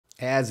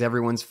As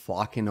everyone's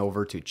flocking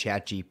over to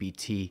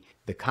ChatGPT,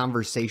 the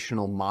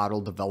conversational model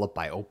developed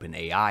by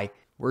OpenAI,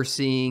 we're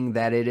seeing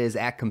that it is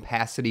at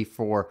capacity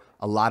for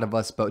a lot of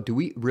us, but do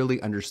we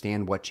really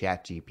understand what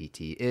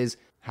ChatGPT is,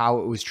 how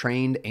it was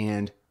trained,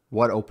 and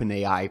what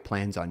OpenAI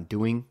plans on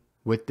doing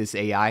with this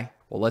AI?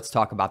 Well, let's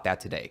talk about that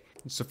today.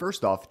 So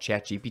first off,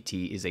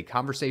 ChatGPT is a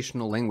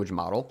conversational language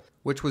model,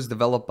 which was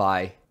developed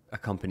by a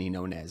company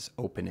known as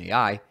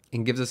OpenAI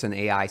and gives us an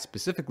AI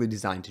specifically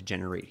designed to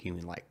generate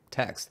human-like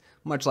text.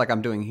 Much like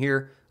I'm doing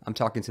here, I'm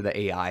talking to the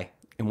AI,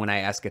 and when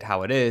I ask it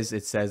how it is,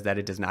 it says that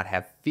it does not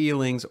have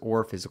feelings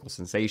or physical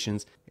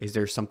sensations. Is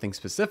there something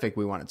specific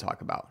we want to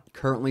talk about?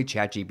 Currently,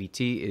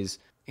 ChatGPT is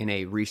in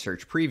a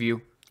research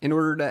preview in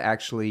order to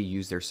actually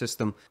use their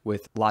system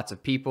with lots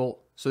of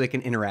people so they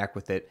can interact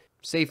with it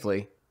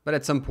safely. But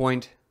at some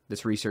point,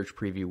 this research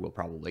preview will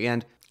probably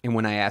end. And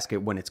when I ask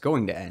it when it's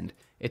going to end,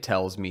 it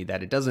tells me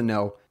that it doesn't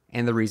know.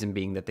 And the reason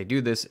being that they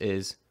do this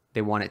is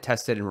they want it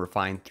tested and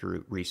refined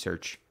through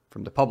research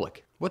from the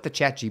public. What the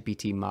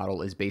ChatGPT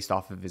model is based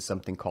off of is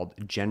something called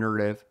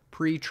generative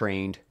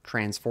pre-trained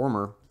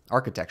transformer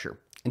architecture.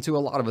 And to a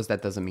lot of us,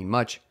 that doesn't mean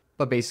much,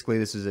 but basically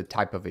this is a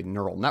type of a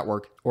neural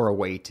network or a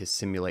way to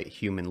simulate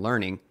human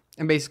learning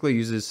and basically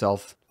uses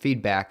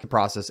self-feedback to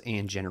process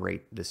and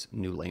generate this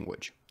new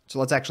language. So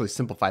let's actually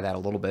simplify that a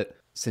little bit.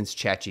 Since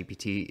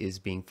ChatGPT is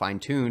being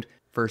fine-tuned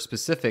for a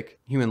specific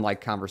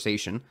human-like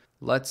conversation,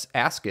 let's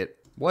ask it,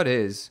 what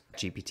is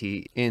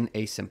GPT in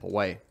a simple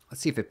way?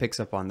 Let's see if it picks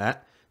up on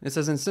that. It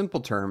says, in simple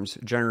terms,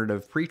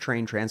 generative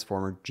pre-trained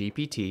transformer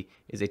GPT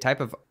is a type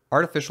of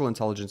artificial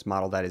intelligence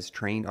model that is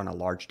trained on a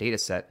large data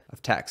set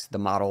of text. The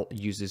model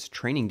uses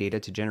training data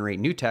to generate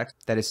new text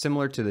that is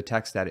similar to the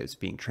text that it's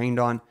being trained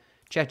on.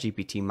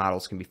 ChatGPT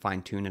models can be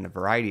fine-tuned in a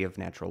variety of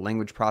natural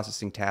language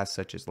processing tasks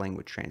such as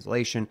language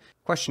translation,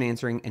 question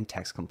answering, and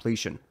text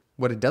completion.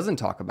 What it doesn't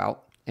talk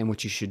about, and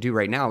what you should do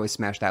right now, is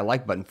smash that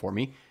like button for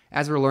me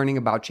as we're learning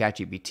about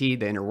ChatGPT,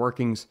 the inner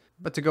workings.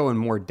 But to go in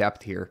more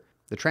depth here,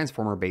 the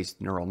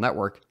transformer-based neural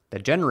network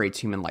that generates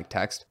human-like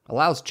text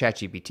allows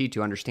ChatGPT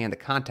to understand the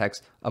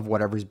context of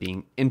whatever's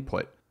being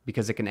input,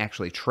 because it can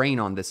actually train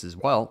on this as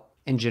well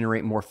and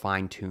generate more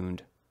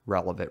fine-tuned,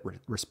 relevant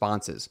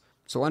responses.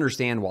 So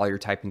understand while you're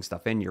typing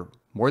stuff in, you're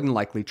more than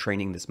likely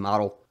training this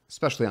model,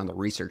 especially on the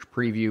research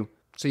preview.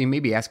 So you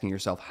may be asking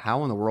yourself,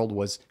 how in the world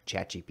was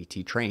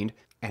ChatGPT trained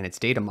and its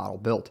data model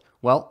built?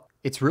 Well,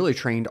 it's really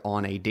trained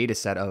on a data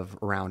set of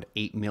around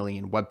 8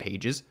 million web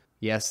pages.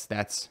 Yes,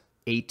 that's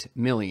 8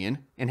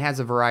 million, and has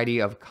a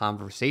variety of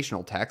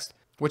conversational text,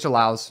 which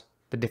allows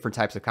the different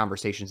types of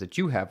conversations that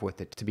you have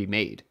with it to be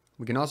made.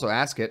 We can also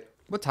ask it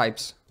what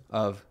types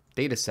of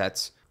data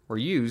sets were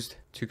used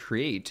to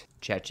create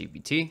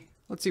ChatGPT.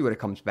 Let's see what it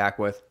comes back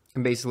with.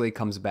 And basically it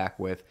comes back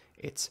with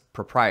it's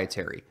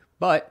proprietary.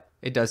 But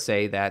it does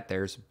say that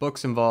there's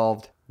books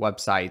involved,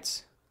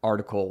 websites,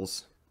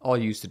 articles, all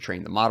used to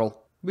train the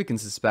model. We can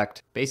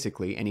suspect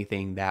basically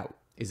anything that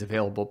is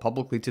available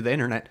publicly to the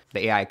internet,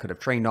 the AI could have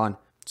trained on,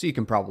 so you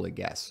can probably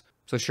guess.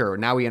 So sure,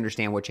 now we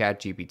understand what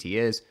ChatGPT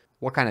is,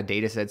 what kind of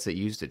data sets it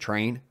used to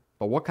train,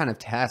 but what kind of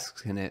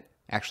tasks can it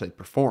actually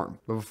perform?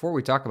 But before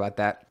we talk about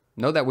that,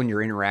 know that when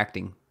you're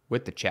interacting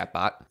with the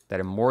chatbot,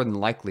 that it more than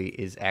likely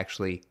is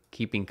actually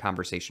keeping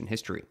conversation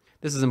history.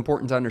 This is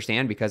important to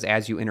understand because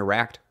as you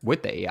interact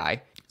with the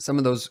AI, some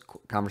of those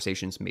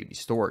conversations may be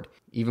stored.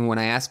 Even when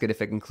I ask it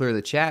if it can clear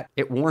the chat,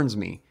 it warns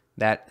me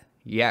that,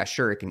 yeah,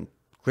 sure, it can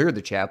clear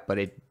the chat, but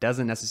it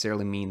doesn't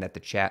necessarily mean that the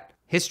chat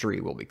history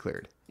will be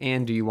cleared.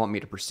 And do you want me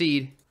to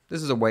proceed?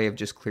 This is a way of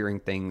just clearing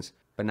things,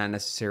 but not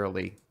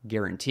necessarily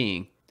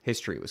guaranteeing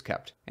history was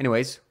kept.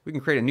 Anyways, we can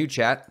create a new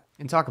chat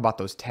and talk about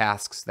those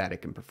tasks that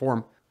it can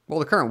perform. Well,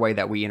 the current way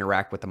that we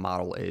interact with the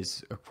model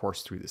is, of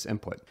course, through this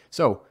input.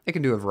 So it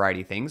can do a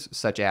variety of things,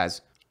 such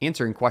as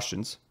answering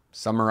questions,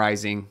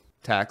 summarizing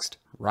text,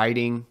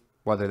 writing,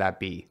 whether that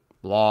be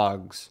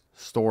blogs,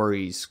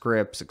 stories,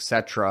 scripts,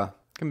 etc.,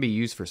 can be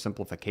used for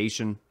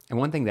simplification. And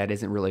one thing that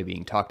isn't really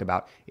being talked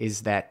about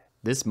is that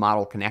this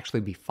model can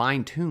actually be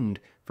fine-tuned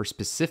for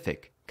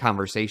specific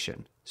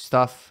conversation.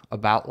 Stuff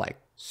about like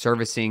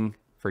servicing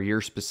for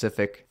your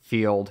specific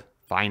field,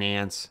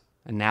 finance,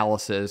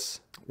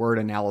 analysis, word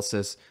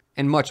analysis,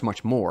 and much,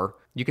 much more.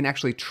 You can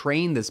actually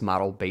train this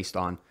model based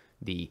on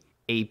the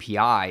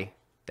API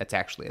that's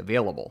actually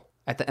available.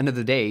 At the end of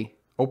the day,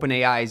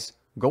 OpenAI's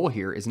goal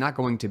here is not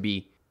going to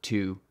be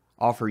to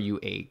offer you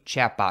a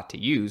chatbot to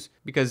use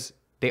because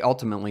they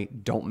ultimately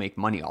don't make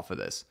money off of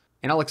this.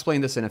 And I'll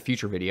explain this in a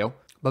future video,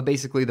 but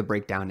basically the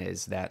breakdown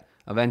is that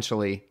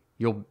eventually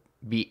you'll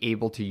be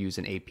able to use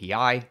an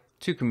API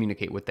to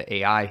communicate with the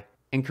AI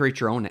and create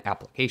your own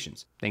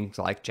applications. Things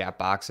like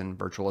chatbots and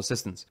virtual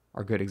assistants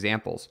are good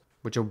examples,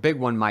 which a big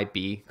one might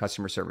be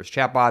customer service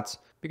chatbots,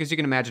 because you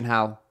can imagine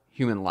how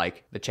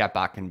human-like the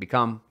chatbot can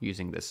become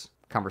using this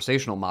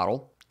conversational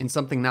model. And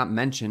something not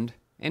mentioned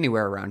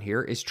anywhere around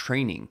here is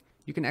training.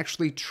 You can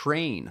actually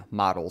train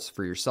models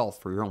for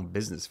yourself, for your own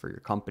business, for your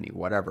company,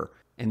 whatever.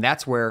 And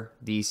that's where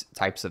these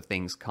types of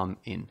things come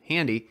in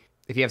handy.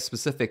 If you have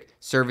specific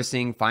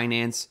servicing,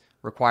 finance,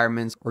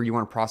 requirements, or you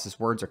want to process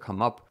words or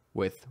come up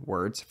with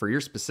words for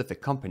your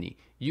specific company,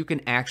 you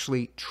can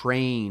actually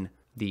train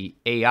the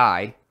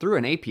AI through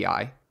an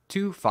API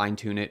to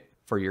fine-tune it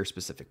for your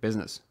specific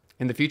business.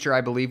 In the future,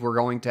 I believe we're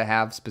going to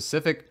have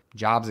specific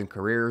jobs and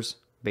careers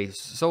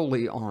based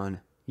solely on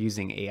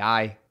using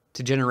AI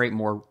to generate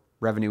more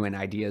revenue and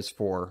ideas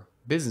for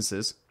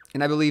businesses.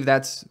 And I believe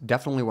that's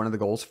definitely one of the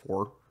goals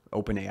for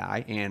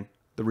OpenAI and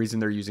the reason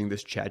they're using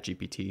this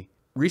ChatGPT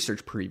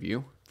research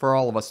preview for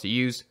all of us to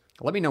use.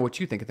 Let me know what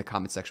you think in the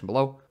comment section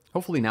below.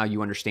 Hopefully now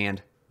you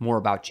understand more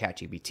about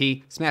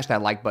ChatGPT. Smash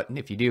that like button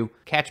if you do.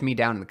 Catch me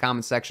down in the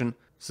comment section.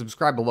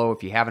 Subscribe below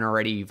if you haven't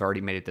already. You've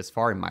already made it this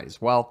far, you might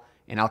as well.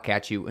 And I'll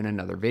catch you in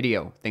another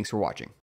video. Thanks for watching.